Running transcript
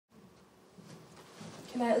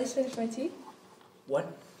Can I at least finish my tea?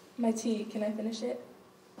 What? My tea. Can I finish it?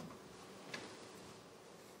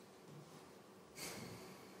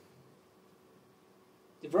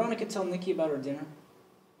 Did Veronica tell Nikki about her dinner?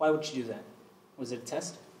 Why would she do that? Was it a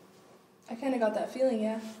test? I kind of got that feeling,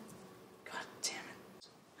 yeah. God damn it.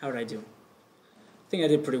 How did I do? I think I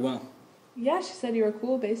did pretty well. Yeah, she said you were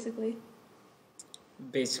cool, basically.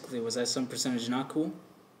 Basically, was I some percentage not cool?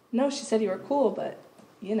 No, she said you were cool, but,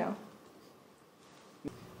 you know.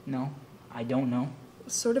 No, I don't know.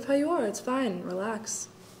 Sort of how you are. It's fine. Relax.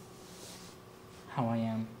 How I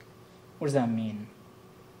am. What does that mean?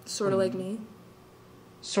 Sort of like me.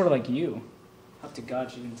 Sort of like you. Up to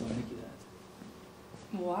God she didn't tell Nikki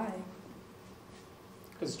that. Why?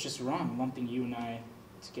 Because it's just wrong, lumping you and I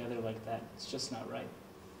together like that. It's just not right.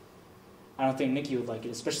 I don't think Nikki would like it,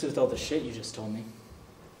 especially with all the shit you just told me.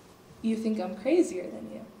 You think I'm crazier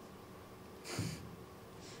than you?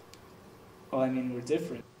 Well, I mean, we're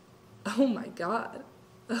different. Oh my God.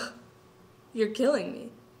 Ugh. You're killing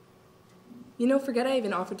me. You know, forget I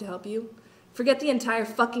even offered to help you. Forget the entire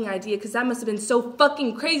fucking idea, because that must have been so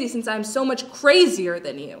fucking crazy since I'm so much crazier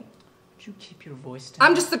than you. Would you keep your voice down?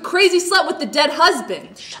 I'm just the crazy slut with the dead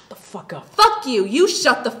husband. Shut the fuck up. Fuck you. You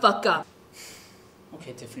shut the fuck up.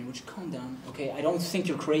 Okay, Tiffany, would you calm down? Okay, I don't think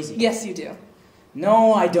you're crazy. Yes, you do.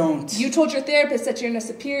 No, I don't. You told your therapist that you're in a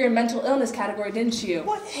superior mental illness category, didn't you?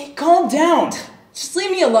 What? Hey, calm down. Just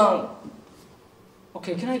leave me alone.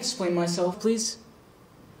 Okay, can I explain myself, please?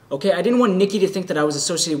 Okay, I didn't want Nikki to think that I was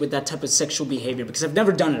associated with that type of sexual behavior because I've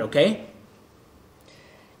never done it, okay?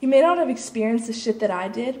 You may not have experienced the shit that I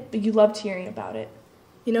did, but you loved hearing about it.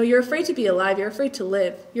 You know, you're afraid to be alive, you're afraid to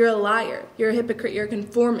live. You're a liar, you're a hypocrite, you're a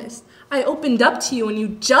conformist. I opened up to you and you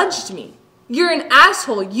judged me. You're an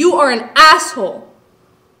asshole, you are an asshole.